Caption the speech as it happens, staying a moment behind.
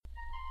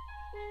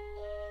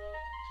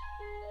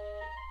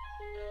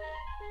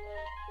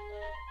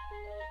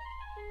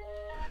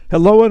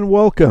Hello and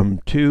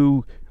welcome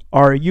to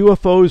Are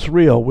UFOs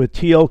Real with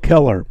T.L.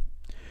 Keller.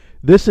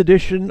 This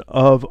edition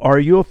of Are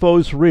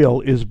UFOs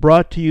Real is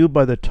brought to you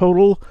by the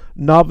Total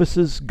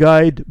Novice's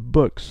Guide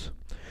books.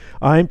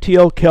 I'm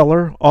T.L.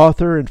 Keller,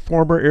 author and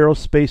former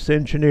aerospace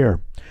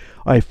engineer.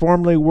 I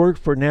formerly worked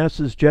for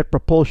NASA's Jet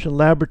Propulsion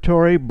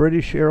Laboratory,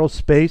 British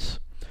Aerospace,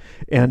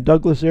 and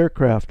Douglas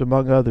Aircraft,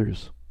 among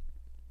others.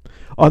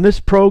 On this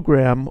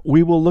program,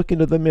 we will look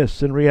into the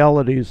myths and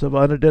realities of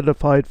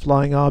unidentified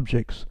flying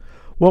objects,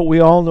 what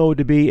we all know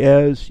to be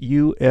as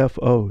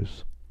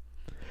UFOs.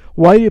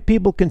 Why do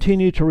people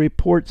continue to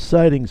report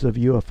sightings of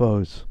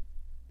UFOs?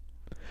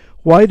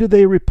 Why do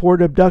they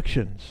report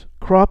abductions,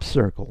 crop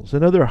circles,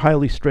 and other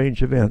highly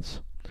strange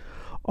events?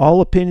 All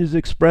opinions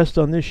expressed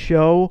on this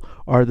show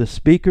are the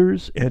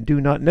speakers and do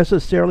not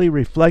necessarily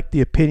reflect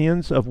the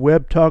opinions of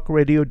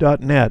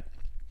webtalkradio.net.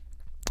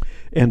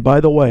 And by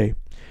the way,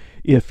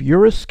 if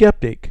you're a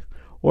skeptic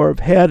or have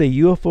had a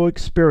UFO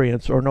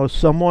experience or know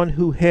someone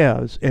who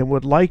has and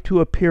would like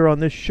to appear on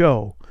this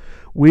show,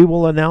 we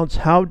will announce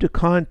how to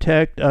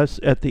contact us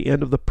at the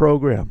end of the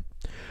program.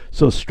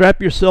 So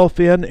strap yourself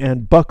in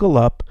and buckle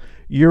up.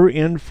 You're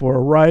in for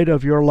a ride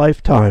of your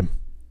lifetime.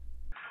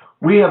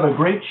 We have a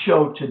great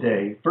show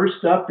today.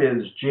 First up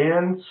is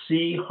Jan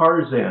C.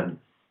 Harzan.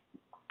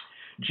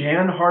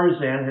 Jan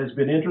Harzan has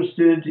been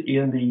interested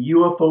in the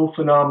UFO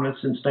phenomena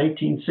since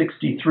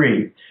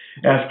 1963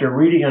 after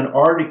reading an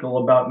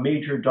article about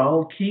Major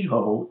Donald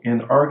Keyhoe in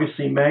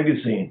Argosy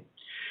magazine.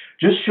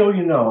 Just so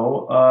you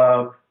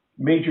know,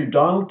 Major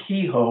Donald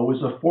Keyhoe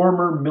was a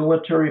former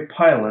military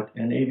pilot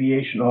and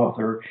aviation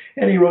author,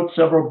 and he wrote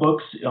several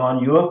books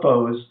on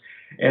UFOs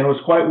and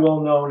was quite well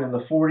known in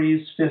the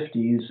 40s,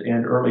 50s,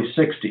 and early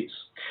 60s.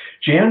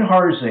 Jan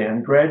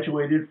Harzan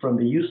graduated from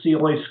the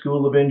UCLA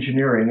School of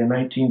Engineering in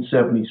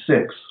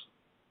 1976.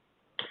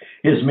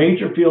 His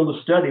major field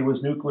of study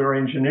was nuclear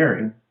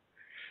engineering,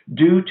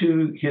 due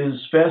to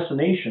his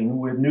fascination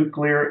with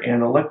nuclear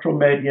and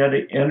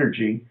electromagnetic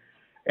energy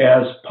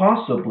as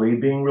possibly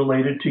being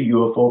related to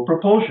UFO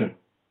propulsion.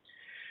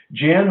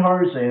 Jan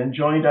Harzan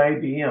joined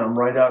IBM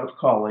right out of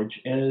college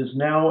and is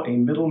now a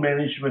middle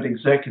management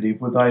executive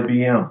with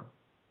IBM.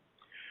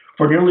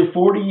 For nearly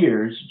 40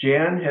 years,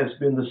 Jan has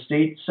been the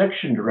state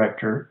section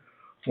director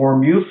for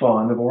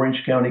MUFON of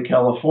Orange County,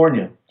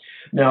 California.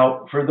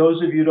 Now, for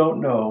those of you who don't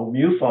know,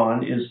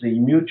 MUFON is the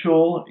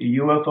Mutual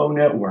UFO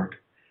Network,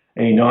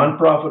 a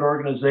nonprofit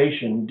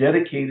organization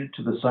dedicated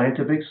to the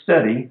scientific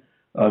study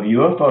of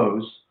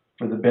UFOs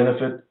for the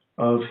benefit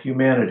of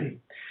humanity.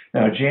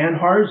 Now, Jan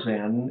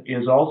Harzan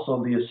is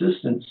also the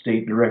Assistant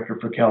State Director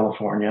for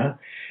California,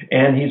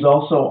 and he's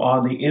also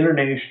on the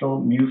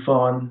International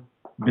MUFON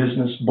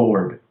Business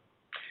Board.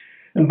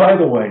 And by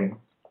the way,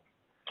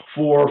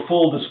 for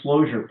full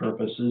disclosure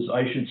purposes,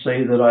 I should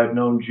say that I've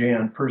known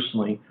Jan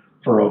personally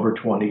for over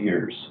 20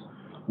 years.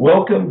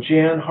 Welcome,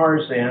 Jan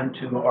Harzan,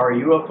 to Are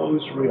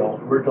UFOs Real?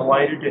 We're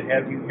delighted to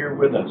have you here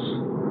with us.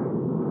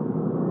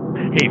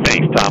 Hey,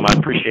 thanks, Tom. I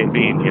appreciate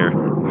being here.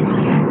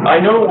 I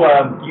know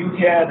you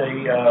had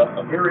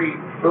a very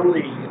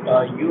early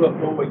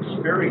UFO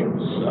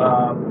experience.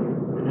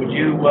 Would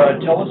you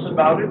tell us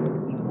about it,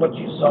 what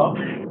you saw?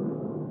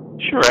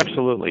 Sure,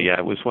 absolutely. Yeah,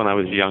 it was when I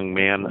was a young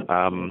man.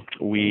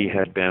 We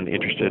had been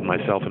interested,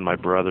 myself and my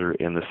brother,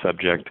 in the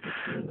subject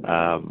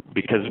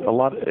because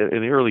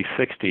in the early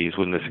 60s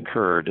when this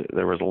occurred,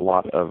 there was a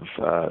lot of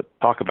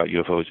talk about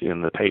UFOs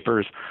in the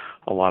papers,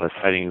 a lot of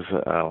sightings,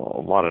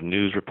 a lot of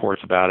news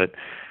reports about it.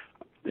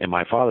 And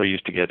my father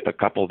used to get a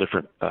couple of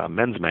different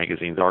men's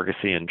magazines,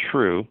 Argosy and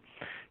True.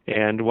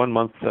 And one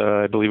month,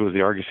 I believe it was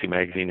the Argosy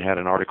magazine, had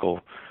an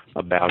article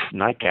about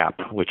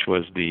NICAP, which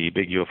was the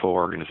big UFO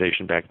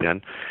organization back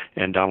then,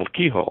 and Donald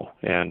Keyhoe.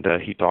 And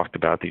he talked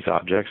about these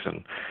objects.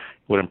 And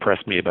what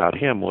impressed me about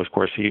him was, of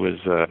course, he was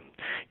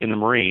in the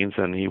Marines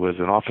and he was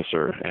an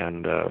officer.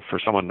 And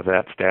for someone of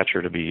that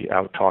stature to be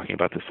out talking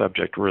about the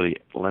subject really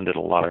lended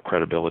a lot of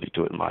credibility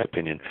to it, in my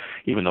opinion,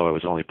 even though I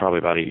was only probably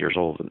about 8 years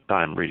old at the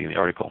time reading the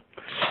article.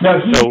 Now,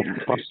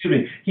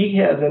 he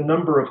had a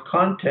number of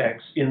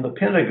contacts in the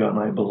Pentagon,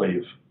 I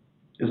believe.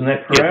 Isn't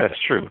that correct? Yes,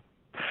 that's true.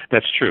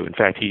 That's true. In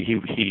fact,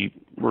 he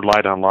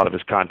relied on a lot of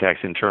his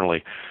contacts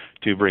internally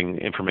to bring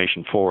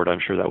information forward. I'm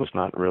sure that was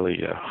not really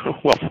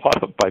well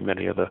thought of by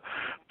many of the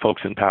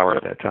folks in power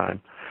at that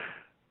time.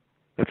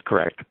 That's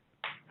correct.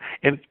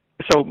 And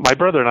so my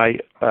brother and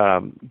I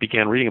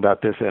began reading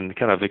about this and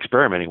kind of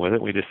experimenting with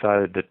it. We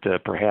decided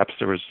that perhaps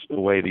there was a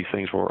way these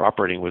things were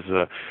operating was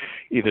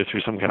either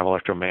through some kind of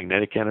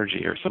electromagnetic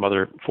energy or some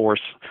other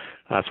force.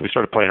 So we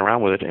started playing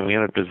around with it, and we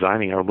ended up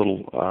designing our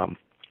little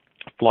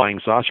flying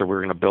saucer we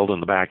were going to build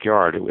in the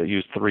backyard. It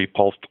used 3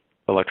 pulsed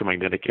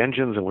electromagnetic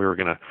engines, and we were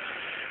going to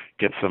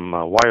get some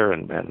wire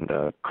and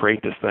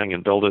create this thing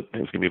and build it. It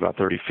was going to be about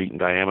 30 feet in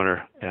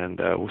diameter. And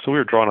so we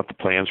were drawing up the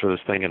plans for this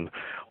thing, and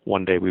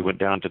one day we went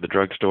down to the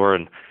drugstore,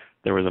 and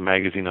there was a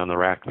magazine on the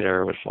rack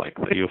there. It was like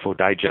the UFO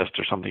Digest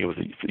or something. It was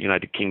the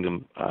United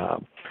Kingdom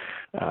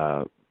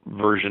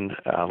version,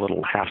 a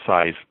little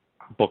half-size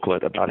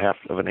booklet, about half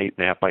of an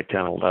 8.5 by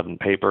 10, 11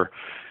 paper.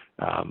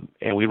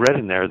 And we read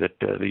in there that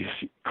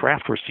these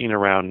craft were seen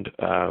around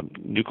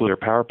nuclear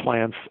power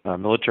plants,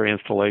 military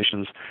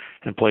installations,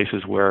 and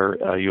places where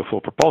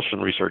UFO propulsion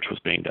research was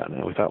being done.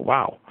 And we thought,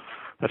 wow,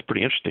 that's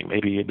pretty interesting.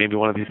 Maybe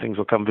one of these things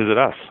will come visit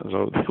us.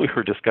 So we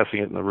were discussing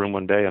it in the room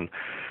one day, and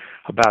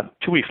about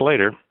 2 weeks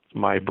later,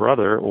 my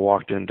brother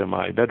walked into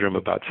my bedroom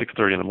about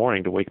 6:30 in the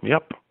morning to wake me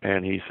up,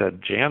 and he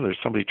said, "Jan, there's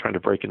somebody trying to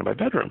break into my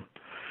bedroom."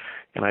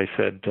 And I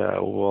said,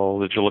 well,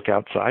 did you look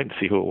outside and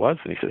see who it was?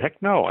 And he said, heck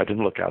no, I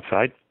didn't look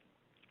outside.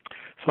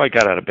 So I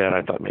got out of bed.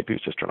 I thought maybe he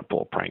was just trying to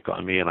pull a prank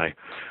on me, and I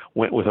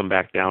went with him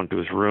back down to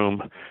his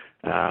room,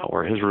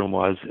 where his room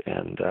was,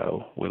 and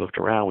we looked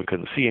around. We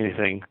couldn't see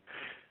anything.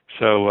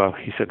 So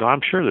he said, well,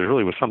 I'm sure there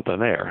really was something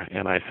there.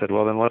 And I said,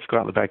 well, then let's go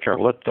out in the backyard.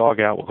 We'll let the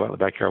dog out. We'll go out in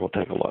the backyard. We'll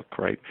take a look,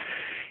 right?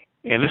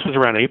 And this was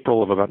around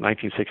April of about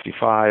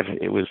 1965.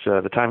 It was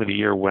the time of the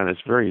year when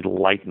it's very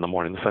light in the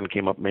morning. The sun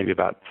came up maybe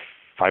about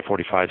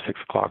 5:45, 6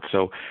 o'clock.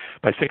 So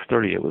by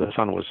 6:30, the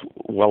sun was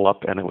well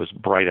up and it was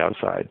bright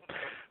outside.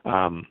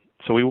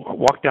 So we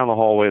walked down the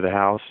hallway of the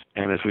house,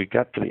 and as we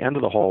got to the end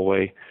of the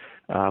hallway,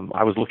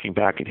 I was looking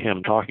back at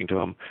him, talking to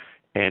him,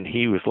 and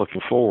he was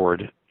looking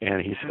forward,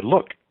 and he said,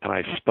 look. And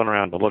I spun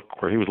around to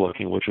look where he was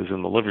looking, which was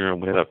in the living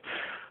room. We had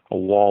a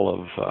wall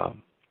of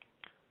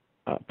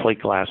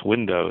plate glass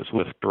windows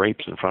with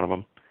drapes in front of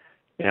them,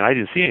 and I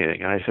didn't see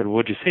anything. And I said, well,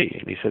 what'd you see?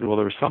 And he said, well,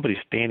 there was somebody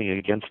standing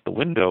against the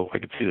window. I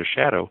could see their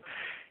shadow.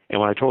 And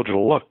when I told you to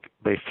look,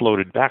 they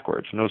floated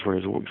backwards. And those were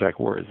his exact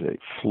words. They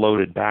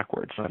floated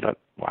backwards. And I thought,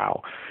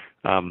 wow.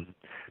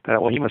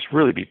 Well, he must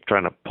really be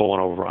trying to pull one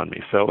over on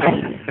me. So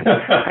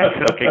I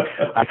said, okay.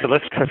 I said,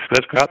 let's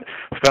go out.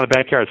 Let's go in the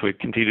backyard. So we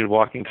continued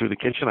walking through the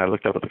kitchen. I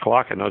looked up at the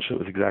clock. I noticed it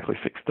was exactly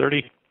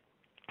 6:30.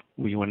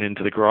 We went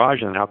into the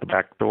garage and out the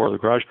back door of the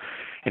garage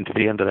and to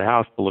the end of the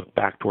house to look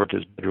back towards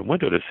his bedroom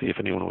window to see if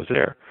anyone was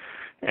there.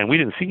 And we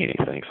didn't see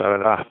anything. So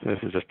I thought, this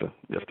is just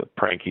a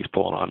prank he's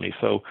pulling on me.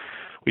 So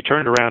we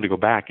turned around to go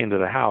back into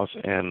the house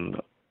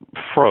and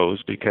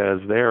froze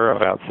because there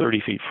about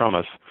 30 feet from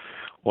us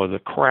was a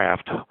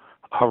craft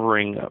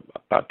hovering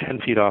about 10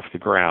 feet off the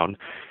ground.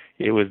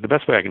 It was, the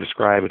best way I can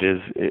describe it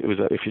is, it was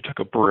if you took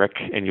a brick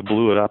and you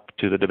blew it up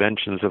to the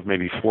dimensions of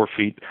maybe 4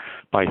 feet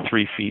by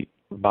 3 feet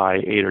by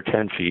 8 or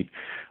 10 feet,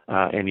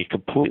 and you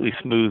completely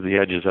smoothed the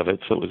edges of it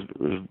so it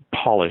was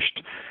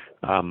polished.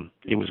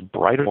 It was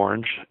bright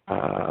orange,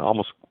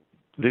 almost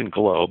didn't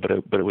glow, but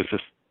it was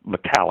just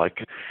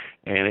metallic,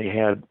 and it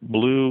had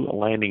blue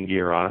landing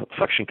gear on it,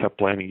 suction cup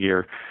landing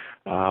gear.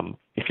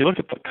 If you look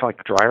at the kind of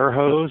like dryer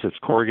hose, it's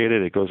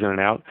corrugated, it goes in and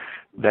out.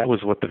 That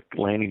was what the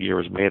landing gear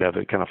was made of.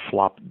 It kind of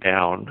flopped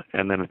down,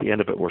 and then at the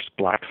end of it were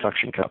black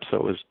suction cups. So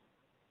it was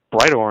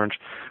bright orange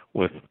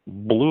with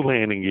blue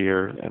landing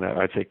gear, and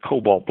I'd say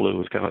cobalt blue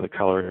was kind of the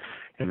color,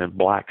 and then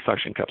black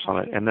suction cups on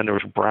it. And then there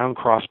was brown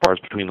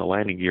crossbars between the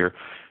landing gear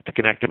to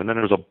connect them, and then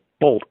there was a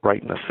bolt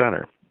right in the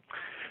center.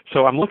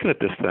 So I'm looking at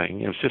this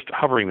thing, and it's just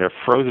hovering there,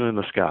 frozen in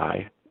the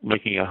sky,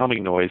 making a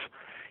humming noise.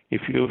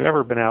 If you've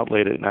ever been out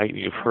late at night and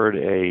you've heard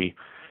a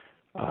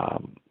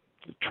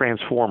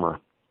transformer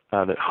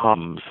that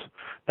hums,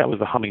 that was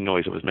the humming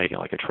noise it was making,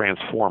 like a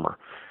transformer.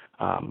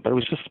 But it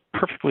was just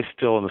perfectly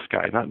still in the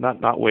sky,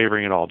 not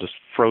wavering at all, just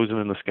frozen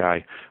in the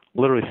sky,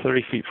 literally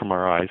 30 feet from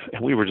our eyes,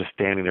 and we were just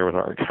standing there with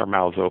our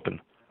mouths open.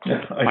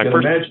 Yeah, I can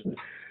imagine.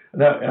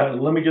 Now,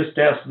 let me just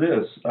ask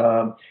this.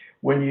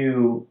 When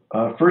you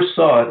first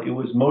saw it, it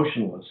was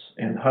motionless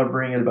and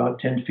hovering at about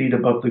 10 feet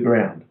above the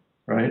ground,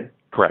 right?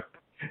 Correct.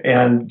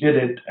 And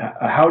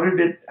how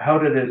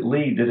did it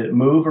leave? Did it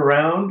move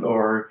around,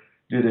 or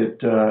did it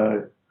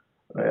exit?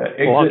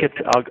 Well, I'll get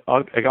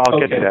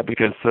to that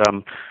because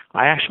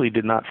I actually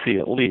did not see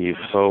it leave.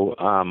 So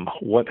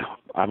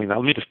let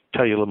me just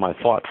tell you my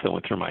thoughts that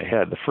went through my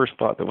head. The first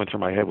thought that went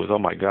through my head was, oh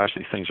my gosh,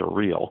 these things are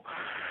real.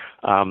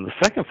 The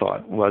second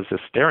thought was,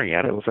 just staring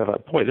at it, I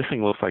thought, boy, this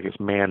thing looks like it's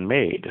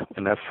man-made,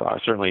 and that's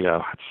certainly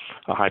a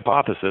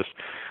hypothesis.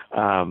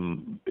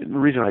 The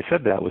reason I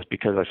said that was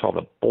because I saw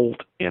the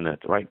bolt in it,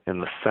 right in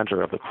the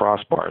center of the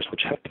crossbars,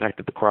 which had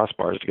connected the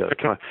crossbars together.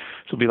 So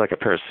it'd be like a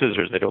pair of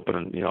scissors. They'd open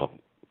and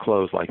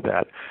close like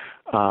that.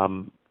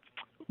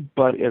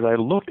 But as I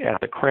looked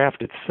at the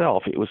craft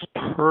itself, it was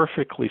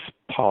perfectly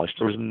polished.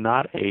 There was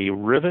not a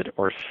rivet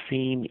or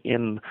seam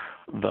in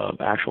the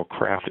actual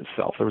craft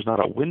itself. There was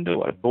not a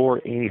window, a door,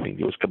 anything.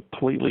 It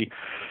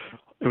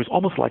was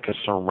almost like a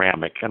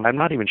ceramic. And I'm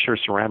not even sure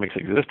ceramics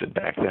existed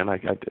back then.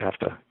 I'd have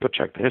to go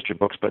check the history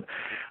books. But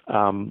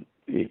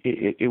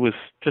it was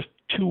just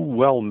too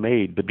well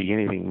made to be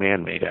anything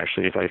man-made,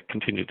 actually, if I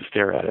continued to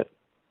stare at it.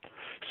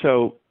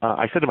 So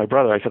I said to my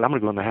brother, I'm going to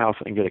go in the house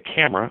and get a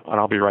camera, and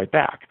I'll be right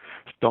back.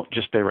 Don't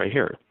just stay right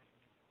here.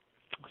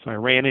 So I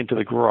ran into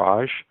the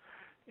garage,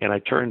 and I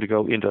turned to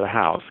go into the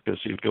house, because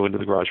you'd go into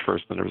the garage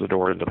first, then there was a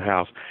door into the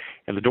house.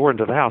 And the door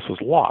into the house was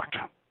locked,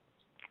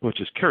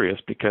 which is curious,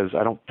 because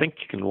I don't think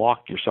you can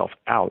lock yourself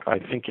out. I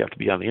think you have to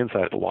be on the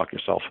inside to lock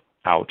yourself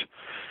out.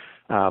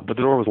 But the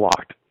door was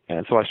locked.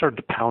 And so I started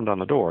to pound on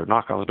the door,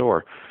 knock on the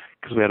door,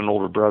 because we had an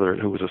older brother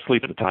who was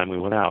asleep at the time we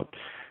went out.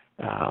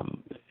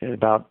 And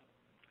about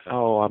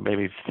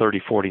maybe 30,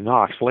 40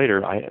 knocks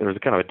later, there was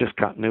kind of a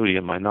discontinuity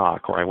in my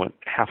knock, where I went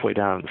halfway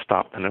down and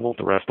stopped, and I went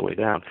the rest of the way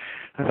down.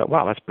 I thought,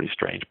 wow, that's pretty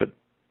strange. But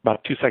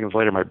about 2 seconds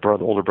later, my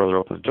older brother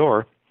opened the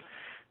door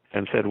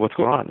and said, "What's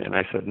going on?" And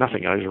I said,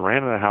 "Nothing." I just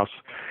ran in the house.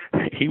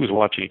 He was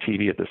watching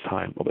TV at this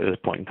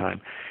point in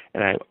time,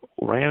 and I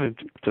ran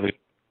into the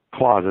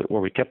closet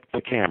where we kept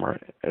the camera.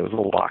 It was a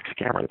little box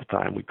camera at the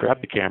time. We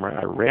grabbed the camera.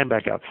 I ran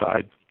back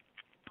outside,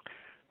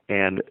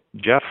 and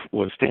Jeff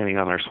was standing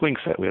on our swing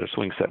set. We had a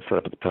swing set set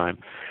up at the time,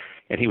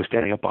 and he was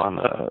standing up on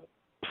the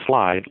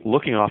slide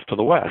looking off to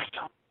the west,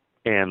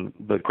 and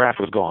the graph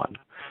was gone.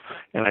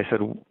 And I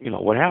said,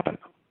 "What happened?"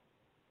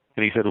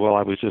 And he said, "Well,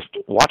 I was just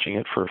watching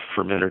it for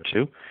a minute or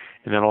two,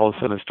 and then all of a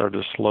sudden it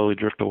started to slowly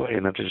drift away,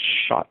 and then just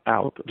shot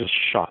out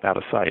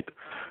of sight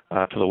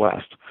to the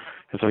west."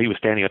 And so he was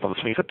standing up on the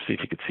swing set to see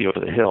if he could see over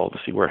the hill to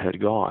see where it had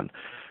gone.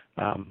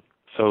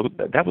 So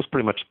that was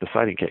pretty much the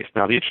sighting case.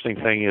 Now, the interesting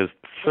thing is,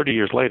 30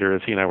 years later,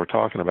 as he and I were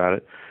talking about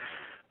it,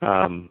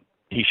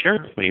 he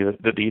shared with me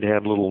that he'd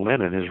had little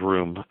men in his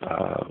room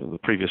the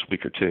previous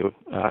week or two.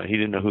 He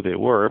didn't know who they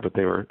were, but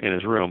they were in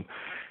his room.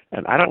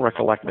 And I don't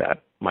recollect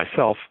that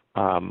myself,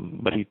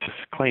 but he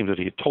just claims that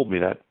he had told me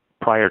that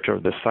prior to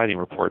this sighting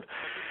report.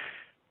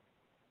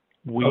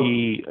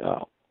 We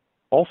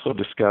also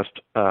discussed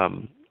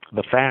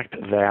the fact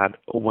that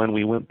when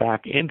we went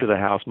back into the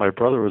house, my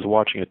brother was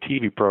watching a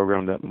TV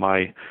program that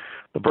my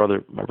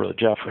brother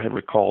Jeff had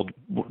recalled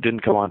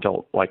didn't come on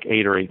until like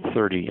 8 or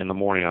 8:30 in the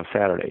morning on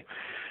Saturday.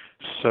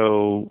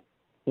 So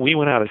we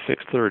went out at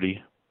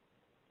 6:30.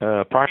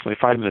 Approximately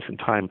 5 minutes in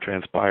time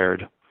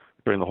transpired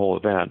during the whole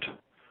event,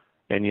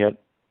 and yet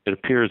it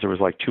appears there was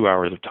like 2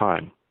 hours of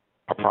time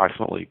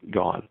approximately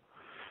gone.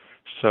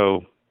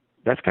 So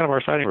that's kind of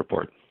our sighting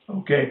report.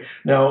 Okay.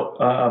 Now,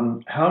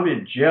 how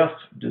did Jeff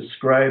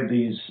describe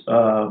these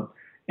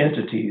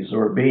entities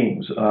or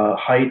beings?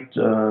 Height,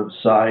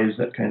 size,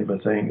 that kind of a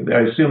thing.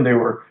 I assume they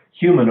were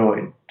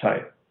humanoid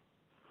type.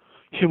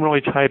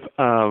 Humanoid type,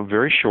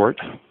 very short,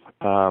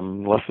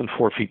 less than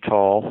 4 feet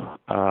tall.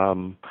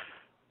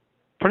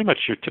 Pretty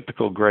much your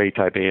typical gray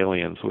type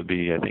aliens would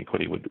be, I think,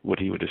 what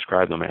he would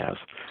describe them as.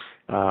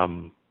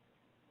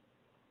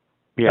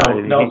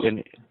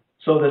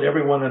 So that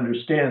everyone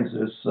understands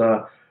this,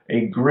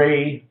 a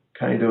gray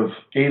kind of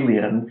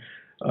alien,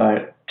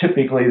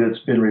 typically that's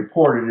been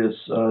reported is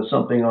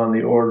something on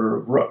the order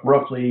of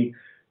roughly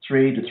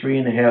 3 to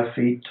 3.5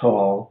 feet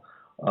tall,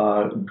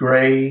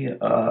 gray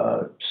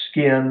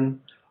skin,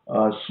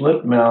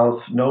 slit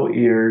mouth, no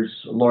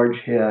ears, large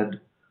head,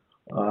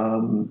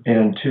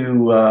 and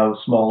 2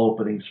 small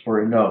openings for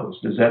a nose.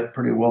 Does that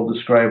pretty well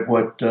describe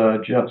what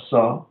Jeff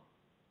saw?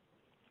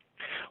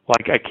 Well,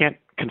 I can't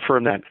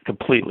confirm that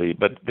completely,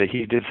 but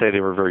he did say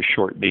they were very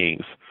short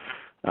beings.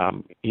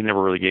 He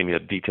never really gave me a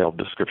detailed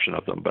description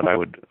of them, but I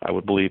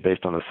would believe,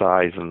 based on the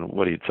size and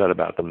what he'd said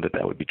about them,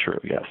 that would be true.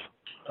 Yes.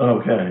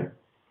 Okay.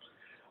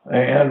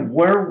 And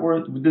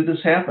where did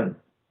this happen?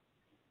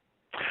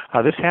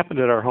 This happened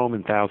at our home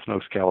in Thousand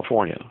Oaks,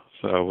 California.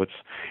 So what's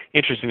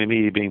interesting to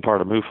me, being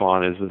part of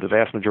MUFON, is that the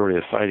vast majority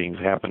of sightings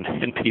happen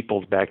in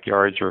people's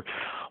backyards, or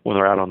when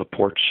they're out on the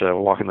porch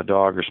walking the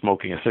dog or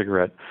smoking a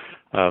cigarette.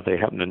 They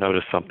happen to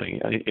notice something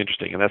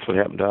interesting, and that's what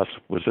happened to us.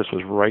 This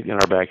was right in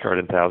our backyard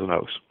in Thousand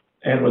Oaks.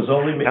 And it was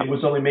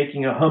only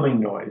making a humming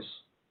noise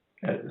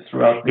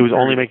throughout. It was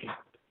only making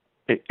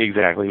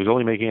exactly. It was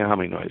only making a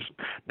humming noise.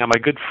 Now, my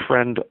good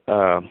friend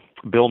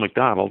Bill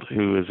McDonald,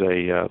 who is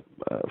a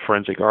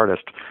forensic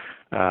artist,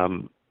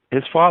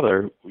 his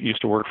father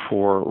used to work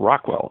for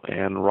Rockwell,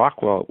 and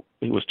Rockwell,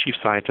 he was chief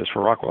scientist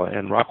for Rockwell,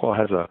 and Rockwell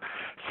has a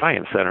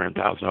science center in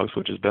Thousand Oaks,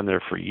 which has been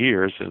there for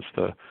years, since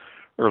the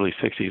early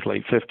 60s,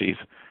 late 50s.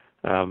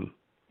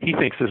 He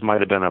thinks this might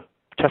have been a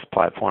test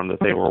platform that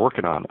they were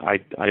working on. I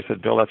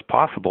said, Bill, that's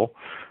possible.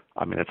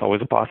 I mean, it's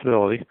always a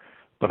possibility,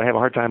 but I have a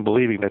hard time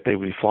believing that they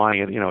would be flying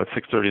it, at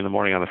 6:30 in the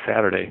morning on a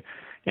Saturday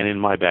and in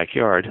my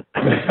backyard.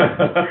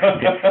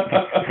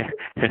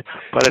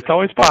 But it's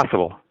always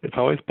possible. It's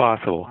always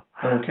possible.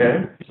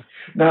 Okay.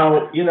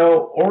 Now,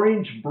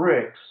 orange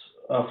bricks,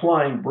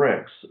 flying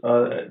bricks,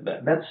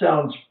 that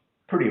sounds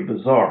pretty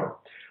bizarre,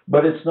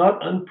 but it's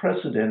not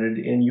unprecedented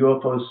in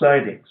UFO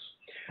sightings.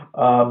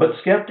 But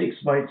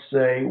skeptics might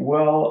say,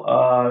 well,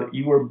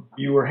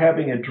 you were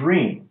having a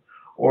dream,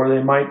 or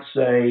they might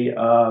say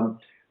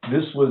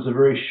this was a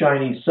very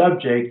shiny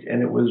subject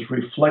and it was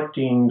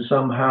reflecting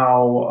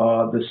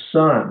somehow the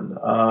sun.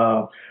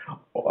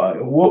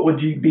 What would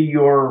be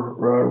your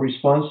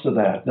response to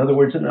that? In other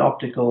words, an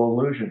optical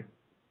illusion.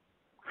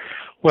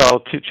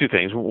 Well, two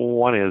things.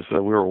 One is we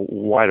were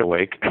wide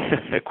awake,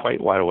 quite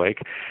wide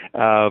awake,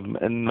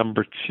 and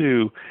number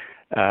two.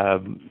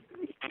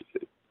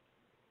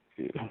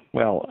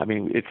 Well, I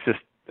mean, it's just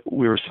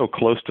we were so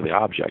close to the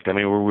object. I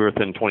mean, we were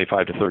within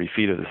 25 to 30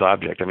 feet of this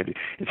object. I mean,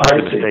 it's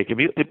hard to mistake.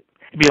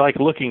 It'd be like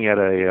looking at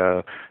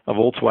a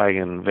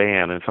Volkswagen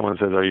van, and someone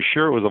says, "Are you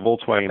sure it was a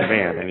Volkswagen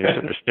van?" And you're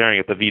sitting there staring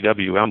at the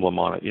VW emblem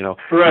on it.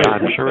 Right. Yeah,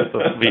 I'm sure it's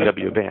a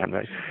VW van,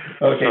 right?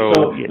 Okay,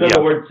 so in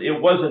other words, it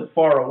wasn't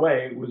far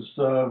away. It was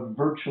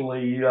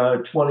virtually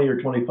 20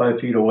 or 25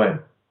 feet away.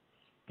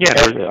 Yeah,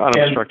 there was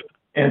unobstructed.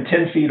 And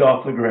 10 feet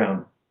off the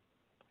ground.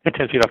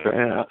 10 feet off,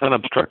 an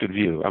unobstructed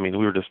view. I mean,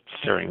 we were just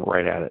staring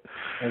right at it.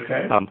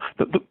 Okay.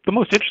 The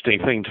most interesting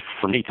thing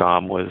for me,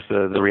 Tom, was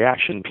the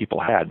reaction people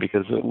had,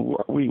 because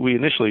we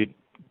initially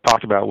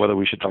talked about whether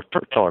we should tell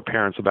our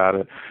parents about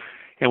it,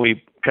 and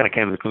we kind of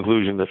came to the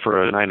conclusion that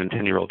for a 9 and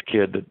 10-year-old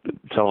kid, that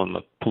telling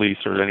the police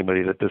or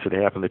anybody that this had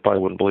happened, they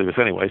probably wouldn't believe us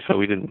anyway, so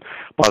we didn't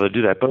bother to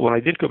do that. But when I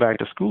did go back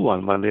to school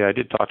on Monday, I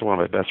did talk to one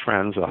of my best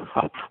friends.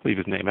 I'll leave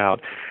his name out.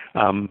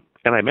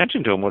 And I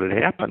mentioned to him what had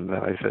happened,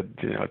 and I said,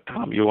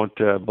 Tom, you won't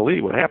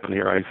believe what happened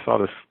here. I saw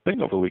this thing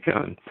over the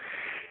weekend.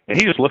 And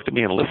he just looked at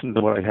me and listened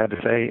to what I had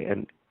to say,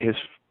 and his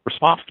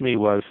response to me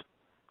was,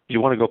 do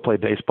you want to go play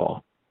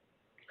baseball?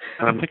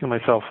 And I'm thinking to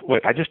myself,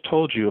 wait, I just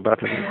told you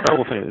about this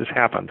incredible thing that just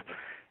happened,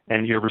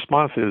 and your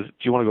response is,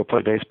 do you want to go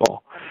play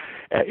baseball?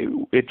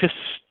 It just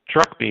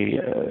struck me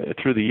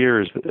through the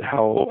years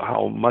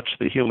how much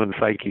the human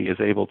psyche is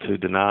able to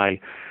deny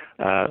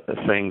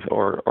things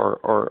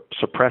or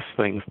suppress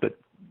things that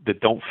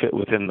don't fit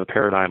within the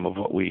paradigm of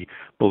what we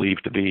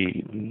believe to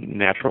be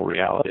natural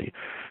reality.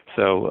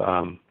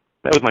 So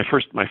that was my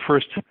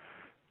first,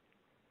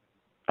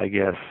 I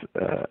guess,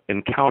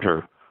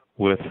 encounter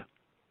with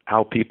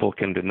how people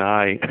can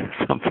deny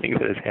something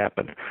that has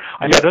happened.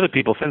 I've had other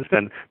people since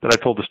then that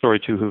I've told the story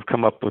to who've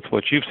come up with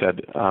what you've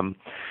said.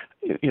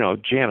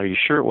 Jan, are you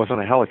sure it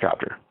wasn't a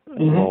helicopter?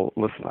 Mm-hmm. Well,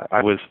 listen,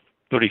 I was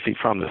 30 feet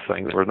from this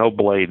thing. There were no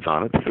blades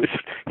on it.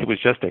 It was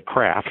just a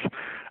craft.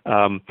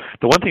 The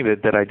one thing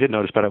that I did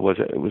notice about it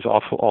was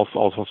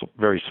also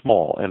very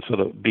small, and so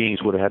the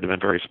beings would have had to have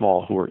been very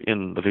small who were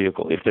in the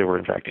vehicle, if they were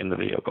in fact in the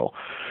vehicle.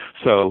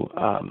 So,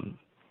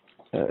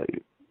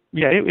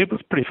 it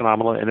was pretty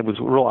phenomenal, and it was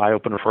a real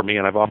eye-opener for me,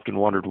 and I've often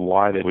wondered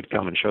why they would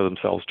come and show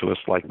themselves to us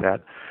like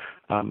that.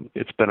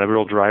 It's been a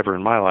real driver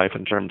in my life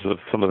in terms of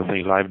some of the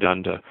things I've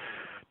done to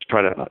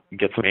try to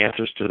get some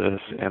answers to this,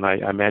 and I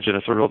imagine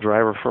it's a real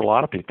driver for a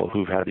lot of people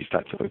who've had these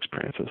types of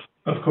experiences.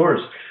 Of course.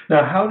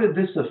 Now, how did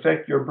this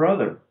affect your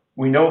brother?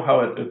 We know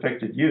how it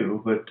affected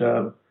you, but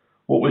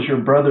what was your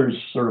brother's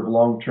sort of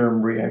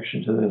long-term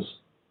reaction to this?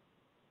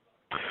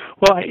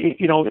 Well,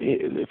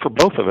 for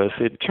both of us,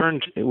 it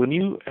turned,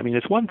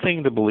 it's one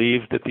thing to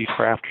believe that these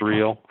craft are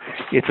real.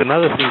 It's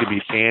another thing to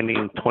be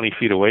standing 20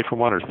 feet away from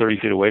one or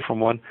 30 feet away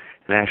from one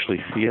and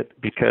actually see it,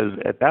 because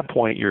at that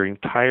point, your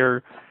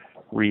entire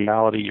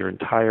reality, your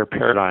entire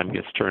paradigm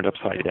gets turned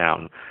upside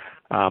down.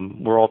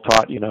 We're all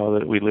taught,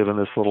 that we live in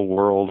this little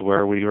world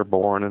where we were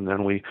born, and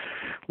then we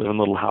live in a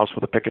little house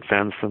with a picket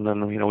fence, and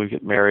then, we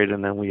get married,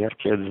 and then we have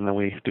kids, and then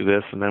we do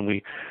this, and then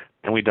we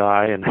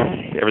die, and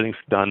everything's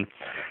done.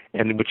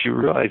 And what you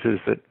realize is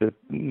that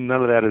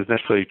none of that is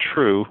necessarily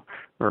true,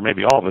 or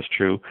maybe all of it's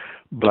true,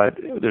 but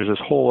there's this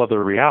whole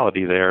other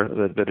reality there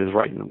that is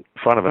right in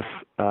front of us.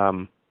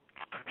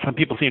 Some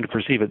people seem to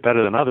perceive it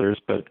better than others,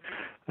 but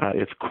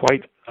it's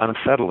quite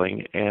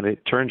unsettling, and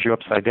it turns you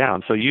upside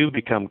down. So you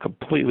become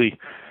completely,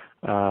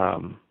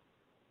 for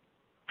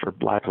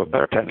lack of a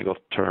better technical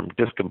term,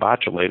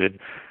 discombobulated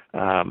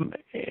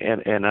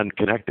and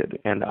unconnected.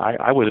 And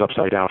I was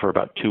upside down for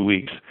about 2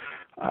 weeks.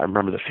 I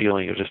remember the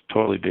feeling of just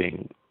totally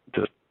being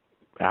just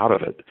out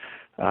of it.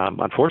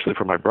 Unfortunately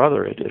for my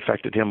brother, it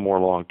affected him more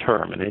long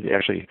term, and it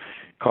actually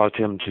caused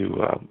him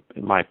to,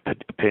 in my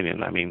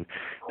opinion,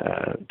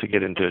 to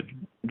get into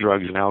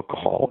drugs and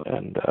alcohol,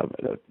 and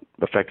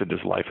affected his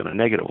life in a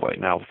negative way.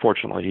 Now,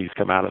 fortunately, he's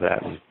come out of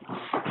that and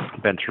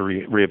been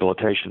through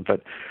rehabilitation.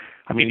 But,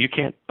 you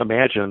can't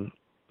imagine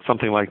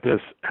something like this,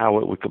 how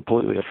it would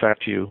completely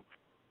affect you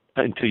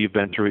until you've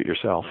been through it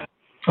yourself.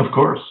 Of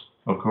course.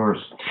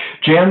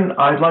 Jan,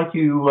 I'd like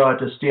you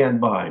to stand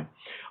by.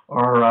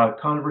 Our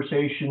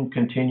conversation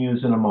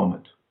continues in a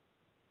moment.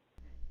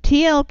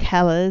 T.L.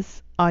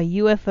 Keller's Are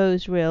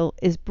UFOs Real?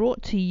 Is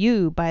brought to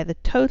you by the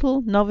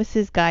Total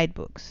Novices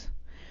Guidebooks.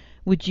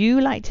 Would you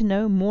like to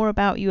know more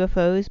about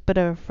UFOs but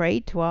are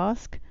afraid to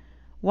ask?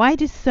 Why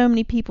do so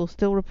many people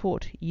still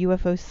report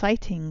UFO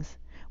sightings?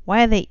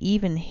 Why are they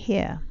even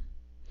here?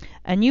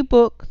 A new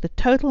book, The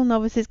Total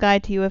Novice's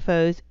Guide to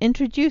UFOs,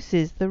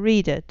 introduces the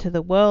reader to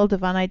the world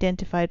of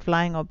unidentified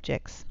flying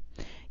objects.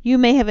 You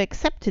may have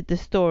accepted the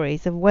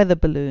stories of weather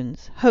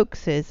balloons,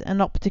 hoaxes,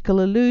 and optical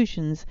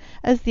illusions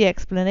as the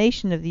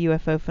explanation of the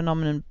UFO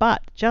phenomenon,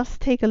 but just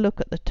take a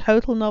look at The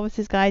Total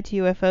Novice's Guide to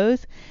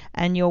UFOs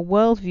and your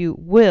worldview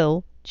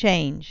will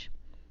change.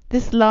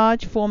 This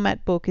large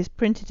format book is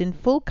printed in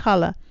full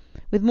color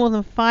with more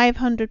than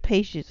 500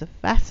 pages of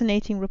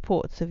fascinating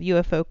reports of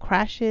UFO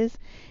crashes,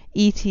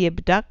 ET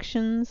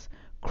abductions,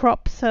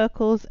 crop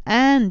circles,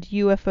 and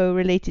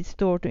UFO-related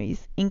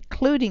stories,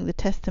 including the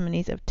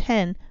testimonies of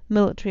 10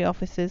 military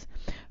officers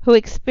who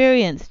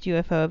experienced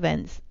UFO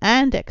events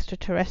and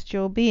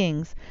extraterrestrial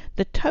beings.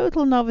 The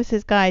Total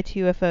Novice's Guide to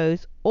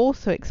UFOs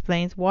also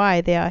explains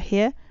why they are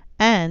here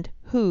and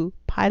who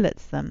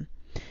pilots them.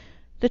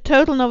 The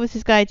Total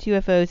Novice's Guide to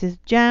UFOs is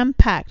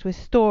jam-packed with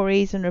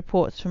stories and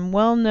reports from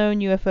well-known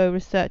UFO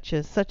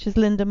researchers such as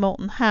Linda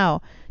Moulton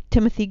Howe,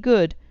 Timothy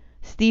Good,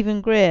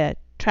 Stephen Greer,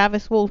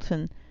 Travis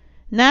Walton,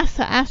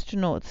 NASA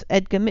astronauts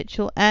Edgar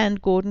Mitchell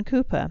and Gordon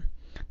Cooper.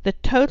 The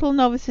Total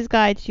Novice's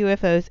Guide to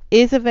UFOs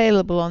is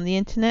available on the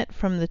internet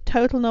from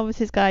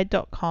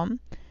thetotalnovicesguide.com,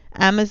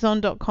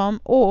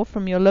 Amazon.com, or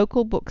from your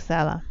local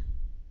bookseller.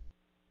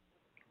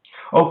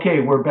 Okay,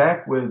 we're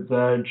back with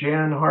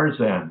Jan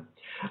Harzan.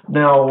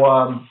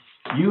 Now,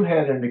 you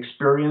had an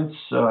experience,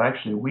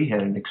 actually we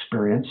had an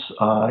experience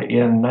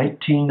in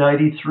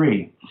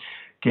 1993.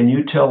 Can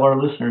you tell our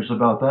listeners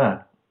about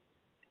that?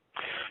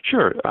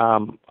 Sure.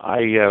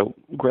 I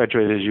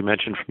graduated, as you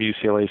mentioned, from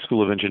UCLA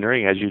School of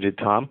Engineering, as you did,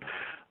 Tom,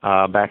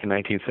 back in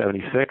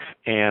 1976,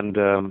 and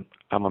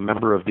I'm a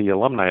member of the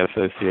Alumni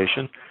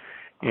Association.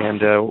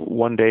 And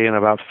one day in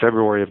about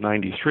February of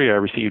 '93, I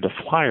received a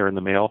flyer in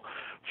the mail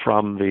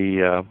from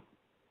the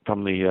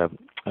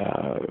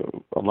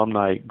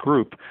alumni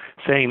group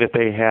saying that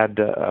they had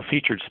a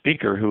featured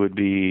speaker who would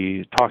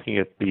be talking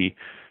at the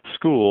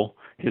school.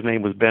 His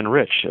name was Ben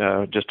Rich,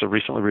 just a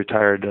recently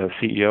retired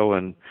CEO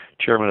and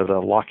chairman of the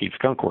Lockheed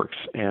Skunk Works.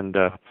 And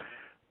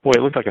boy,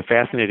 it looked like a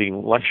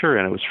fascinating lecture,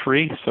 and it was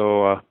free.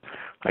 So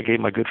I gave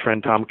my good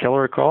friend Tom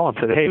Keller a call and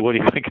said, "Hey, what do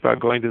you think about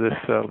going to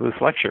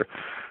this lecture?"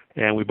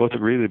 And we both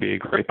agreed it'd be a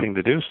great thing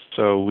to do.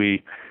 So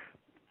we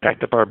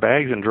packed up our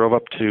bags and drove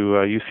up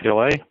to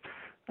UCLA.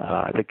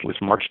 I think it was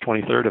March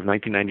 23rd of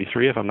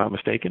 1993, if I'm not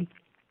mistaken.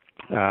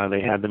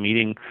 They had the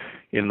meeting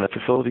in the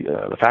facility,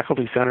 the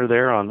faculty center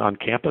there on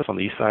campus, on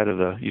the east side of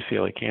the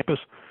UCLA campus.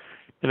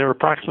 And there were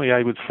approximately,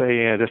 I would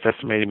say, just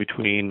estimating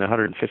between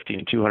 150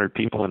 and 200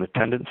 people in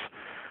attendance,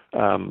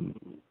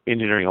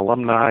 engineering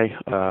alumni,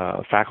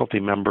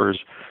 faculty members,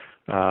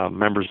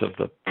 members of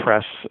the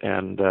press,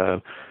 and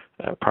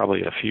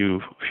probably a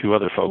few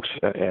other folks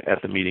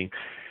at the meeting.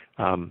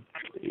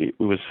 It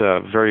was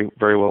very,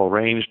 very well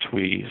arranged.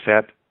 We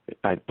sat,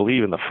 I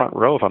believe, in the front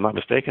row, if I'm not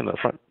mistaken, the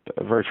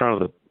very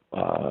front of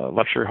the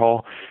lecture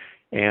hall.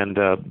 And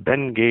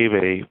Ben gave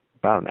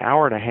about an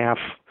hour and a half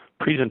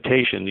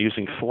presentation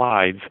using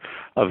slides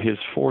of his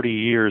 40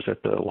 years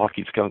at the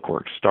Lockheed Skunk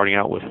Works, starting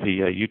out with the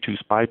U-2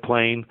 spy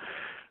plane,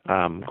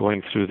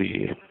 going through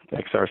the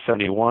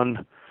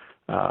XR-71.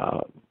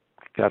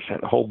 Gosh,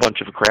 a whole bunch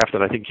of craft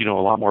that I think you know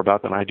a lot more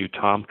about than I do,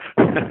 Tom.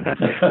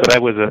 But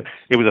it was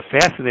a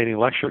fascinating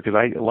lecture because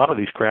a lot of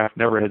these craft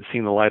never had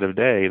seen the light of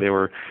day. They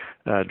were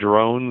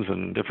drones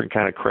and different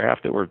kind of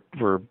craft that were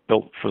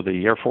built for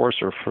the Air Force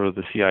or for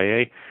the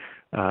CIA.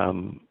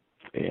 And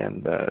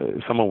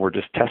some of them were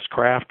just test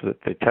craft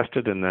that they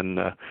tested and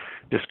then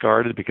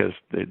discarded because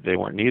they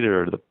weren't needed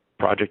or the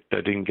project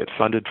didn't get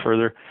funded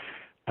further.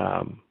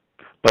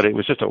 But it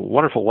was just a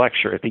wonderful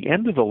lecture. At the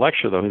end of the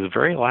lecture, though, his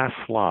very last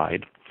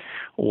slide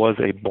was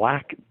a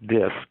black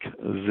disc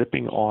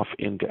zipping off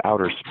into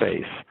outer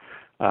space.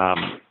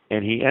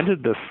 And he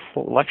ended this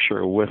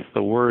lecture with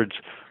the words,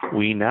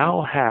 "We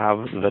now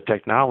have the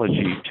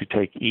technology to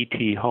take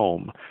ET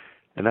home."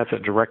 And that's a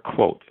direct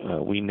quote.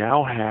 We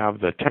now have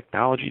the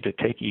technology to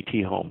take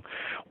ET home.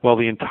 Well,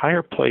 the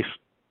entire place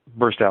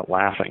burst out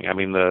laughing. I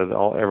mean,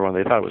 everyone,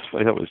 they thought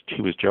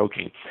he was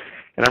joking.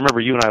 And I remember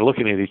you and I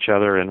looking at each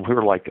other, and we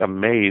were like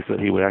amazed that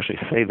he would actually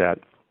say that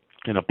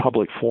in a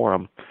public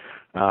forum,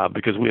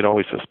 because we had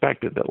always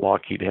suspected that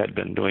Lockheed had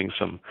been doing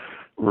some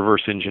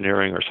reverse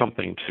engineering or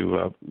something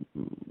to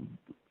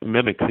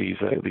mimic these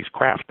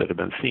craft that had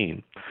been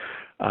seen.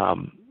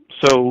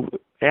 So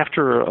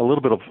after a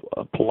little bit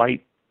of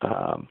polite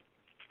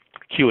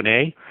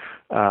Q&A,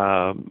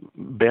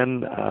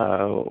 Ben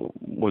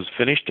was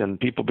finished and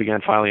people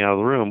began filing out of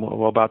the room.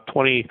 Well, about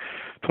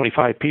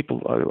 25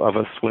 people of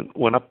us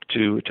went up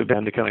to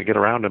Ben to kind of get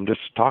around him,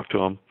 just to talk to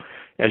him,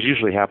 as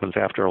usually happens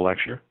after a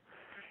lecture.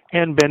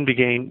 And Ben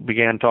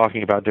began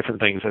talking about different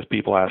things as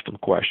people asked him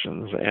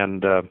questions.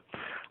 And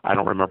I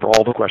don't remember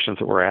all the questions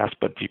that were asked,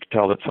 but you could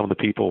tell that some of the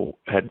people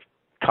had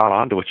caught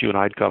on to what you and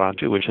I had caught on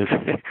to, which is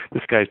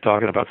this guy's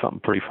talking about something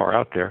pretty far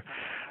out there.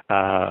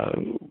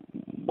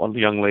 One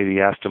young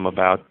lady asked him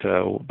about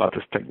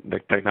this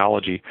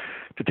technology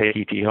to take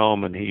ET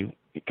home, and he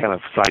kind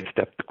of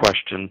sidestepped the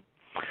question.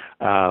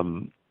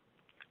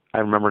 I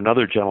remember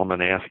another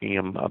gentleman asking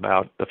him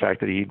about the fact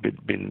that he'd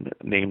been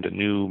named a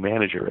new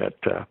manager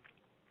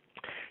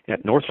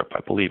at Northrop,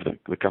 I believe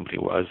the company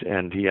was,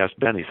 and he asked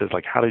Ben, he says,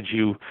 like, how did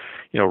you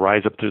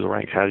rise up through the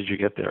ranks? How did you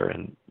get there?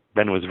 And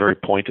Ben was very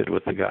pointed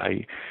with the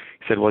guy.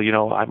 He said,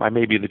 well, I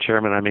may be the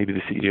chairman, I may be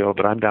the CEO,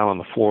 but I'm down on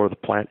the floor of the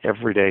plant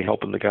every day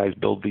helping the guys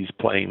build these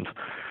planes.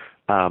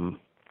 And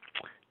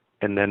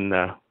then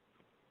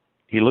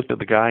he looked at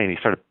the guy and he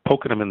started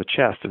poking him in the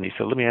chest, and he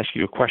said, let me ask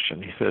you a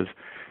question. He says,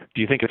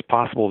 do you think it's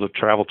possible to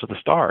travel to the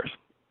stars?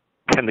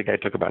 And the guy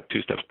took about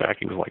 2 steps back.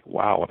 He was like,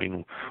 wow, I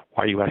mean,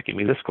 why are you asking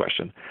me this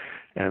question?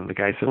 And the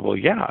guy said, well,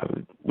 yeah,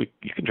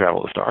 you can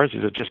travel to the stars.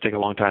 It'll just take a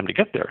long time to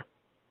get there.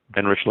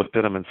 Ben Rich looked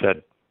at him and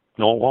said,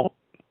 no, it won't.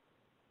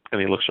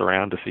 And he looks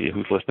around to see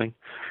who's listening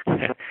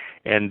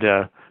and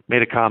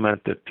made a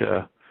comment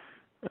that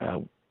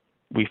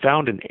we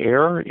found an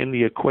error in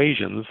the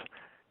equations,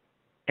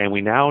 and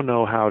we now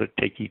know how to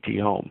take ET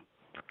home.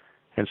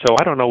 And so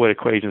I don't know what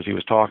equations he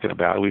was talking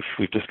about.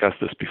 We've discussed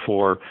this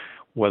before,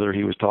 whether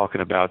he was talking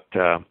about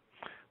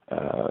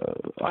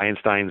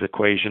Einstein's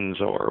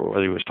equations or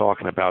whether he was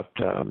talking about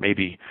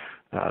maybe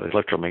the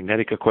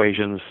electromagnetic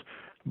equations.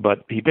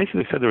 But he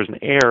basically said there was an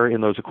error in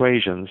those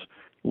equations.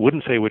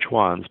 Wouldn't say which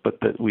ones, but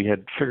that we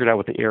had figured out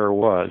what the error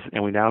was,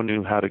 and we now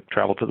knew how to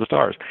travel to the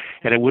stars.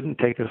 And it wouldn't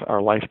take us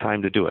our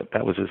lifetime to do it.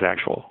 That was his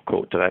actual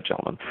quote to that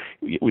gentleman.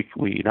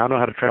 We now know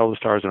how to travel to the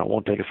stars, and it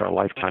won't take us our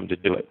lifetime to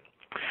do it.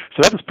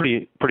 So that was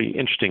pretty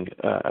interesting.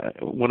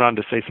 Went on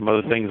to say some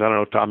other things. I don't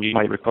know, Tom, you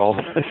might recall.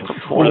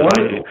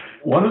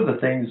 One of the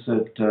things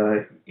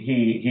that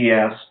he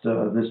asked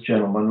this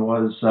gentleman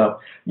was,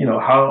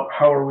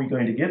 how are we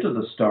going to get to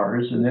the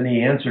stars? And then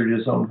he answered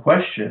his own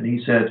question.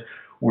 He said,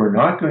 we're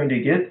not going to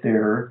get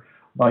there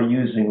by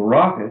using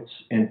rockets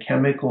and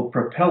chemical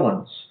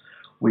propellants.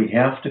 We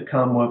have to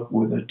come up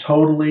with a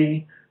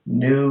totally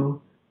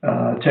new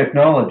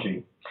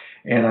technology.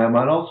 And I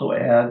might also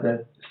add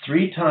that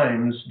 3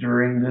 times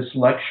during this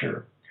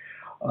lecture,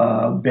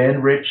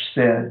 Ben Rich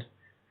said,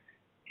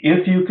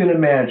 if you can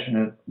imagine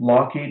it,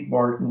 Lockheed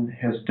Martin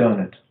has done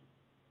it.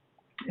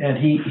 And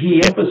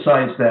he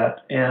emphasized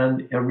that.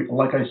 And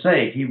like I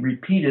say, he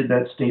repeated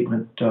that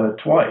statement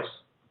twice.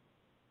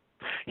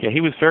 Yeah, he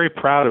was very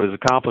proud of his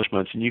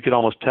accomplishments, and you could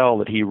almost tell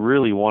that he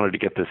really wanted to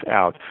get this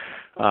out.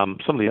 Some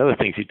of the other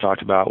things he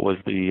talked about was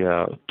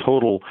the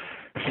total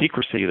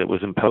secrecy that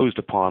was imposed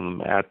upon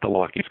them at the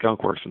Lockheed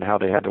Skunk Works, and how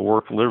they had to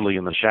work literally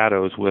in the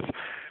shadows with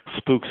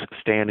spooks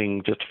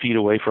standing just feet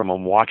away from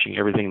them watching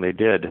everything they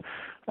did.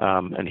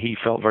 And he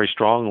felt very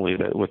strongly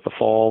that with the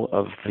fall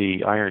of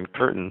the Iron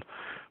Curtain,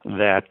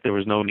 that there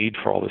was no need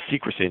for all this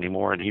secrecy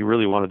anymore, and he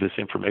really wanted this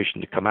information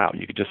to come out.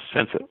 You could just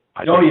sense it.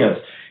 Oh, yes.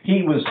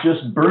 He was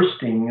just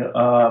bursting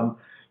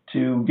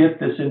to get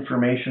this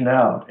information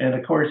out. And,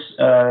 of course,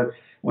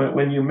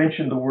 when you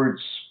mention the word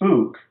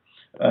spook,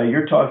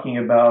 you're talking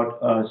about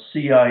a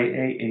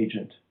CIA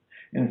agent.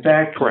 In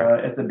fact,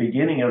 at the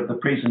beginning of the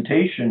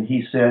presentation,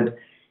 he said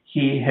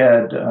he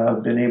had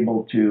been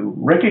able to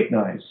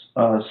recognize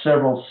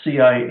several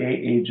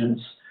CIA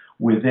agents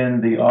within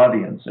the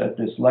audience at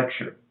this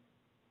lecture.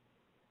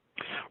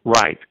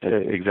 Right,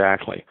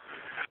 exactly.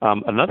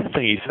 Another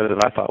thing he said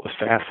that I thought was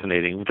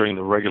fascinating during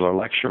the regular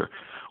lecture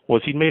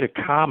was he made a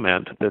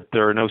comment that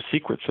there are no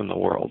secrets in the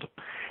world.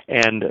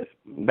 And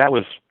that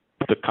was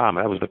the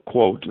comment, that was the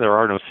quote, there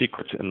are no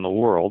secrets in the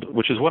world,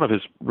 which is one of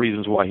his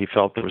reasons why he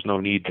felt there was no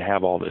need to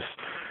have all this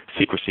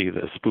secrecy,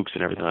 the spooks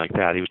and everything like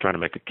that. He was trying to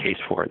make a case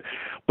for it.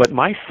 But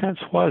my sense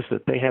was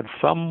that they had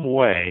some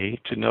way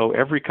to know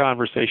every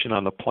conversation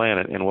on the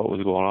planet and what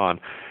was going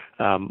on.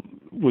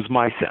 Was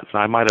my sense.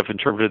 I might have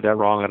interpreted that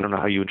wrong. I don't know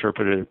how you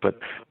interpreted it, but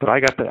I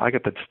got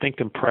the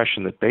distinct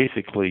impression that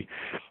basically,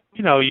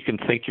 you can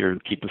think you're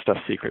keeping stuff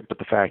secret, but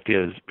the fact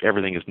is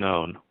everything is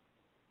known.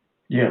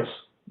 Yes,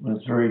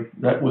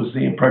 that was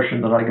the impression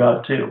that I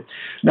got too.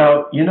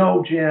 Now,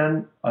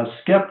 Jan, a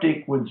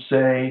skeptic would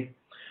say,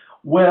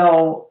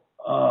 well,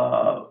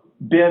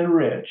 Ben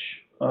Rich,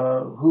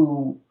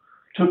 who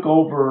took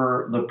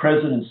over the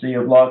presidency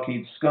of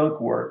Lockheed Skunk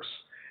Works,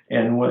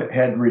 and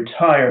had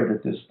retired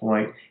at this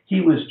point, he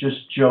was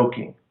just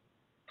joking.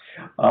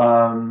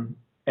 And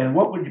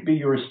what would be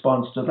your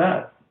response to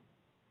that?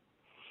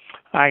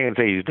 I can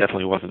say he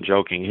definitely wasn't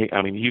joking.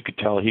 You could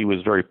tell he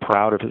was very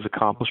proud of his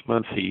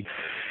accomplishments. He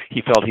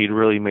felt he'd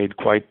really made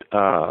he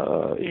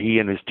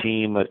and his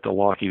team at the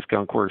Lockheed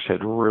Skunk Works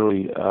had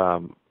really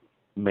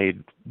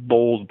made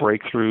bold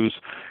breakthroughs.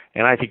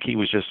 And I think he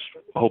was just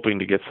hoping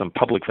to get some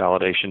public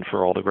validation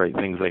for all the great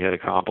things they had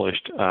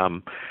accomplished.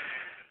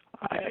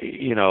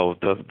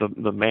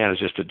 The man is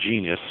just a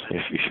genius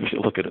if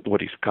you look at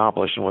what he's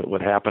accomplished and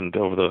what happened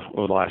over the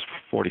last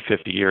 40,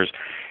 50 years.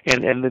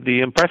 And the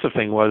impressive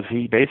thing was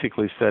he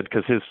basically said,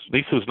 because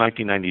this was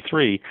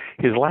 1993,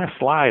 his last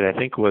slide, I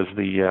think, was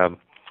the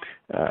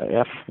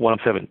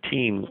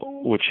F-117,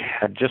 which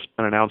had just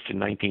been announced in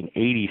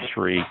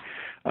 1983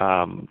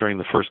 during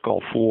the first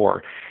Gulf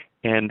War.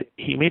 And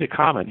he made a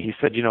comment. He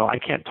said, I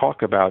can't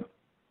talk about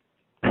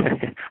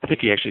I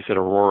think he actually said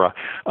Aurora.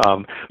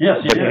 Yes,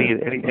 but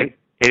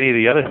any of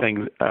the other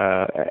things,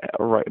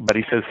 right? But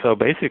he says, so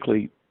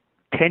basically,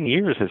 10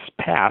 years has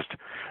passed.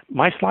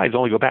 My slides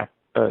only go back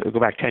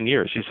 10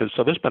 years. He says,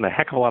 so there's been a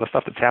heck of a lot of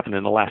stuff that's happened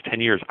in the last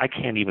 10 years I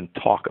can't even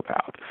talk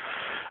about.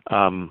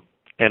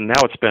 And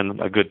now it's been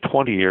a good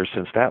 20 years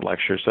since that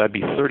lecture, so that'd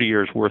be 30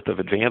 years worth of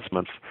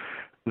advancements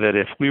that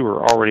if we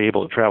were already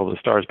able to travel to the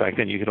stars back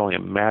then, you could only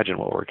imagine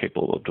what we're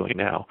capable of doing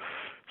now.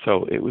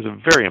 So it was a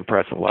very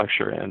impressive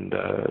lecture, and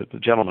the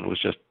gentleman was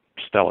just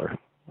stellar.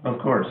 Of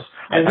course.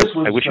 And this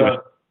was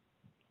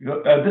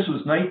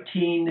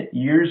 19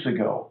 years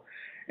ago.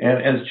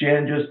 And as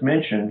Jan just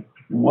mentioned,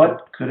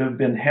 what could have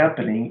been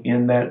happening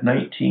in that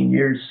 19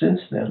 years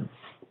since then?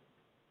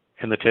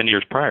 And the 10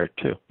 years prior,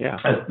 too, yeah.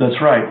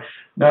 That's right.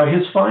 Now,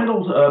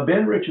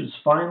 Ben Rich's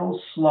final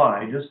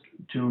slide, just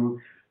to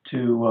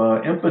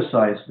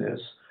emphasize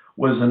this,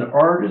 was an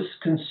artist's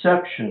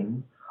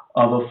conception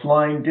of a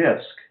flying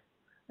disc,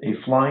 a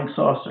flying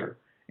saucer.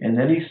 And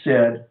then he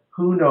said,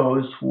 who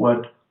knows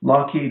what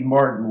Lockheed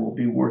Martin will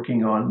be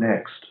working on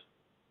next.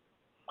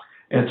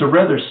 It's a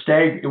rather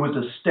it was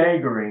a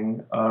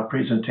staggering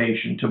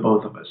presentation to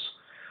both of us.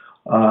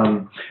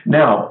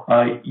 Now,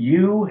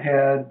 you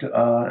had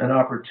an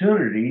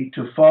opportunity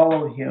to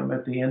follow him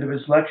at the end of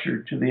his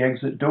lecture to the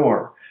exit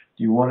door.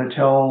 Do you want to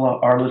tell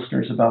our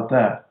listeners about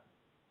that?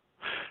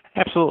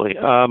 Absolutely.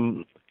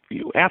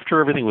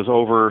 After everything was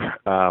over,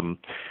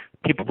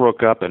 people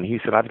broke up, and he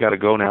said, "I've got to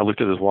go now."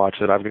 Looked at his watch,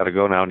 said, "I've got to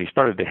go now," and he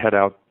started to head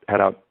out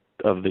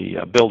of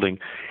the building,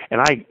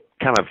 and I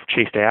kind of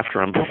chased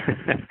after him.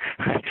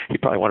 He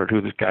probably wondered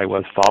who this guy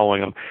was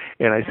following him,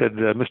 and I said,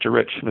 Mr.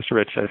 Rich,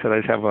 I said, I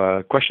have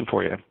a question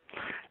for you.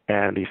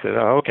 And he said,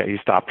 "Oh, okay." He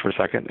stopped for a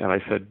second, and I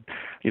said,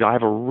 I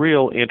have a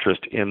real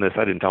interest in this.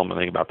 I didn't tell him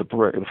anything about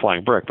the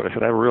flying brick, but I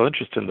said, I have a real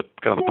interest in the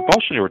kind of the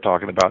propulsion you were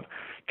talking about.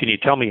 Can you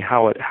tell me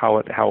how it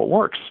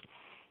works?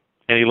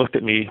 And he looked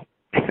at me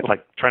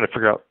like trying to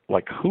figure out,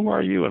 like, who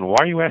are you and why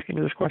are you asking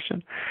me this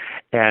question?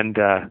 And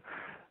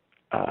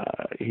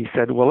he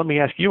said, well, let me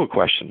ask you a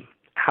question.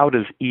 How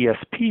does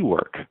ESP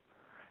work?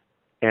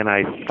 And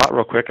I thought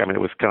real quick. I mean,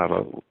 it was kind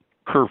of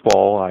a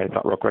curveball. I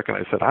thought real quick, and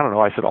I said, I don't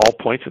know. I said, all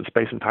points in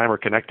space and time are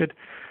connected.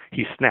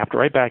 He snapped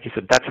right back. He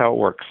said, that's how it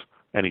works.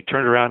 And he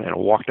turned around and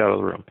walked out of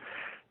the room.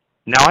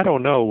 Now, I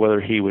don't know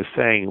whether he was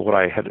saying what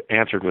I had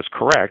answered was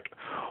correct,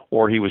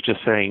 or he was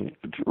just saying,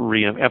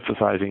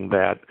 re-emphasizing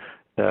that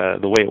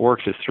the way it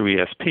works is through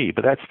ESP.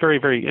 But that's very,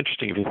 very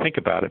interesting if you think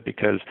about it,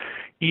 because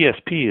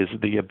ESP is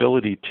the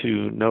ability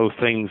to know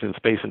things in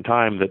space and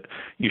time that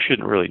you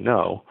shouldn't really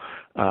know.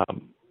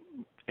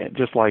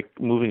 Just like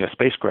moving a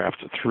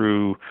spacecraft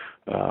through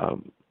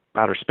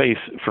outer space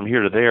from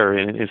here to there,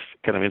 and it's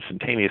kind of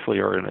instantaneously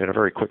or in a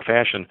very quick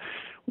fashion,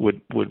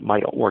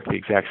 might work the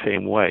exact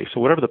same way. So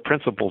whatever the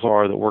principles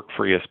are that work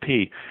for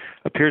ESP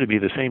appear to be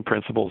the same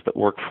principles that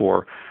work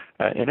for,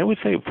 and I would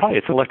say probably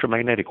it's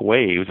electromagnetic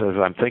waves as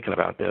I'm thinking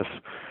about this,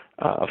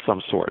 of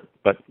some sort.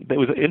 But it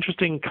was an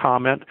interesting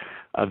comment,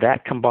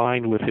 that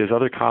combined with his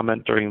other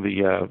comment during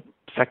the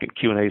second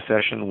Q&A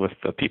session with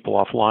the people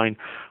offline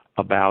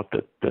about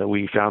that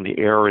we found the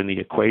error in the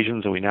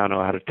equations, and we now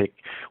know how to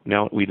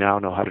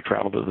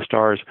travel to the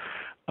stars.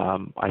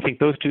 I think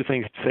those two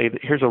things say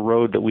that here's a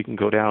road that we can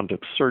go down to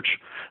search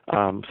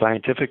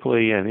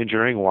scientifically and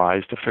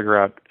engineering-wise to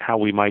figure out how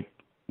we might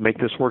make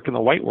this work in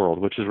the white world,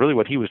 which is really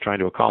what he was trying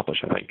to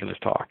accomplish, I think, in his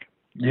talk.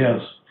 Yes,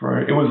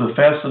 it was a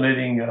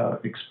fascinating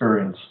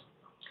experience.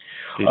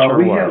 It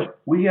sure was.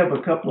 We have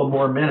a couple of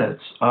more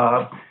minutes.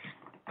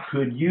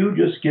 Could you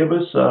just give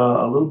us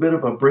a little bit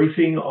of a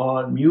briefing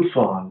on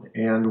MUFON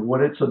and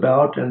what it's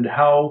about and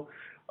how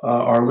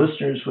our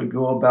listeners would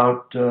go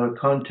about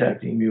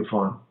contacting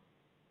MUFON?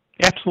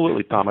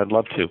 Absolutely, Tom. I'd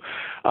love to.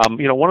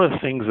 One of the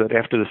things that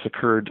after this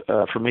occurred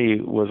for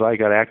me was I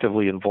got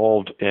actively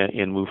involved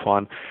in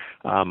MUFON.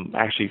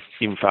 Actually,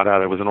 even found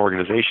out it was an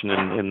organization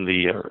in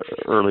the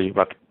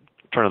about the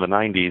turn of the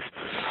 90s.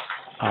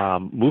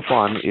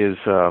 MUFON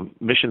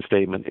mission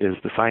statement is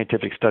the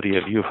scientific study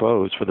of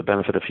UFOs for the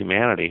benefit of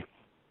humanity.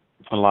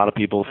 A lot of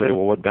people say,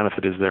 well, what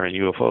benefit is there in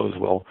UFOs?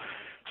 Well,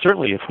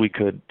 certainly if we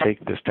could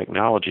take this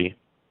technology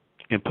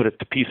and put it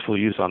to peaceful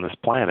use on this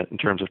planet in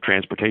terms of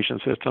transportation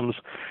systems,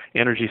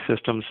 energy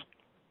systems,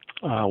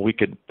 we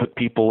could put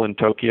people in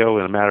Tokyo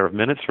in a matter of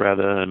minutes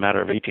rather than a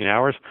matter of 18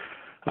 hours.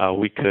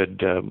 We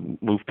could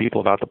move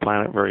people about the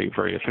planet very,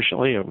 very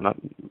efficiently,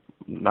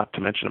 not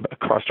to mention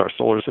across our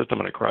solar system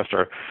and across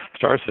our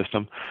star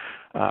system.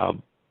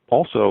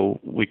 Also,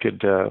 we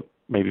could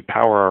maybe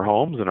power our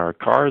homes and our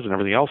cars and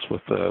everything else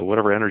with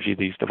whatever energy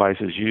these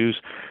devices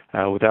use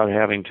without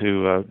having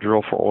to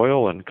drill for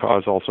oil and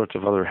cause all sorts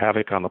of other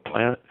havoc on the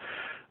planet.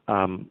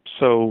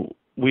 So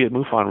we at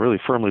MUFON really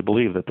firmly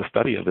believe that the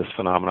study of this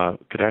phenomena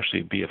could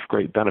actually be of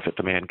great benefit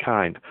to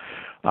mankind.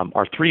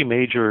 Our three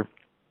major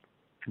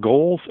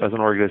goals as an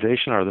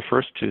organization are: the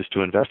first is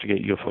to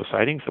investigate UFO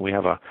sightings, and we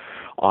have an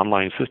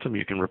online system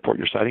you can report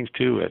your sightings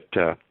to at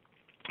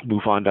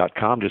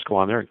MUFON.com. Just go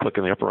on there and click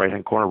in the upper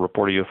right-hand corner,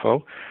 Report a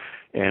UFO,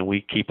 and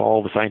we keep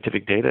all the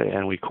scientific data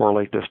and we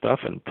correlate this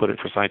stuff and put it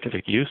for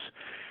scientific use.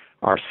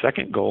 Our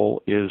second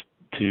goal is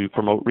to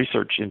promote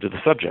research into the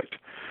subject.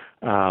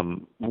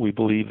 We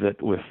believe that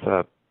with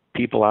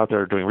people out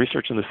there doing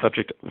research in the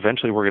subject,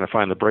 eventually we're going to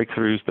find the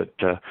breakthroughs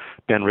that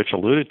Ben Rich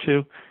alluded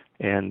to,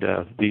 and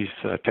these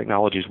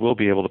technologies will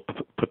be able to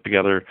put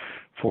together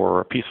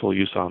for peaceful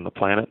use on the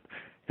planet.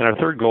 And our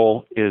third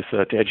goal is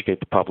to educate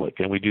the public,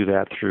 and we do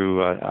that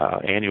through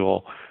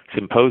annual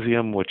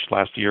symposium, which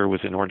last year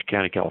was in Orange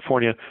County,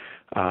 California.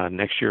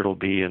 Next year it'll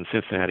be in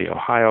Cincinnati,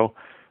 Ohio.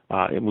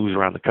 It moves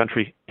around the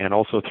country, and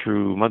also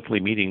through monthly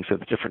meetings at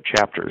the different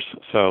chapters.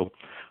 So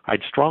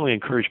I'd strongly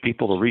encourage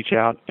people to reach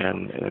out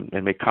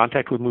and make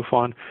contact with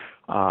MUFON.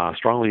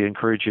 Strongly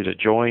encourage you to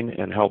join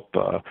and help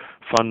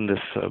fund this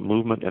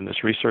movement and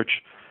this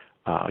research.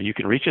 You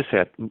can reach us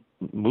at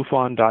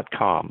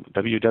MUFON.com,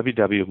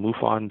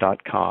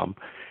 www.MUFON.com,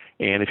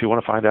 And if you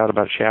want to find out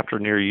about a chapter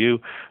near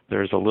you,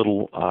 there's a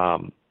little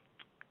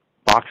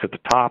box at the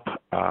top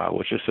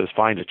which just says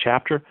Find a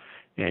Chapter,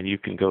 and you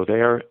can go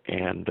there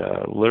and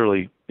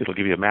literally it'll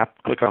give you a map.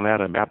 Click on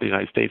that, a map of the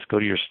United States, go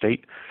to your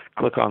state,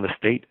 click on the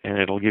state, and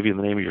it'll give you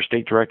the name of your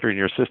state director and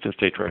your assistant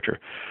state director.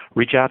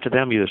 Reach out to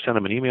them, either send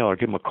them an email or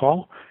give them a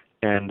call,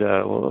 and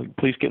well,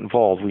 please get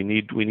involved. We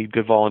need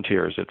good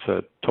volunteers. It's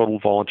a total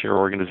volunteer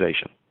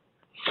organization.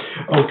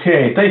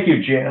 Okay, thank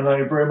you, Jan.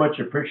 I very much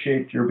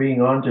appreciate your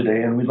being on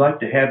today, and we'd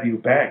like to have you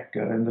back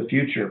in the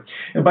future.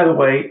 And by the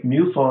way,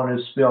 MUFON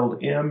is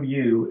spelled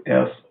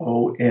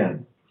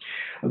M-U-F-O-N.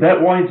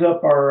 That winds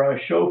up our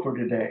show for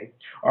today.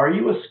 Are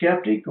you a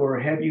skeptic, or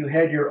have you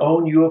had your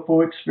own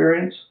UFO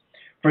experience?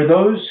 For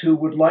those who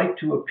would like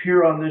to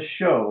appear on this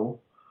show,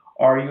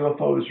 Are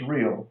UFOs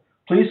Real?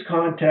 Please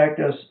contact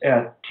us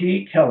at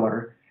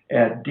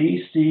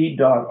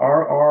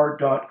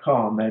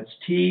tkeller@dc.rr.com. That's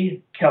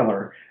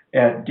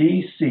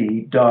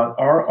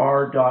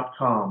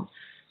tkeller@dc.rr.com.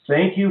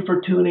 Thank you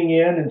for tuning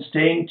in and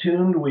staying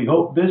tuned. We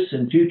hope this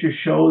and future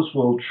shows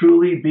will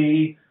truly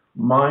be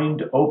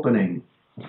mind-opening.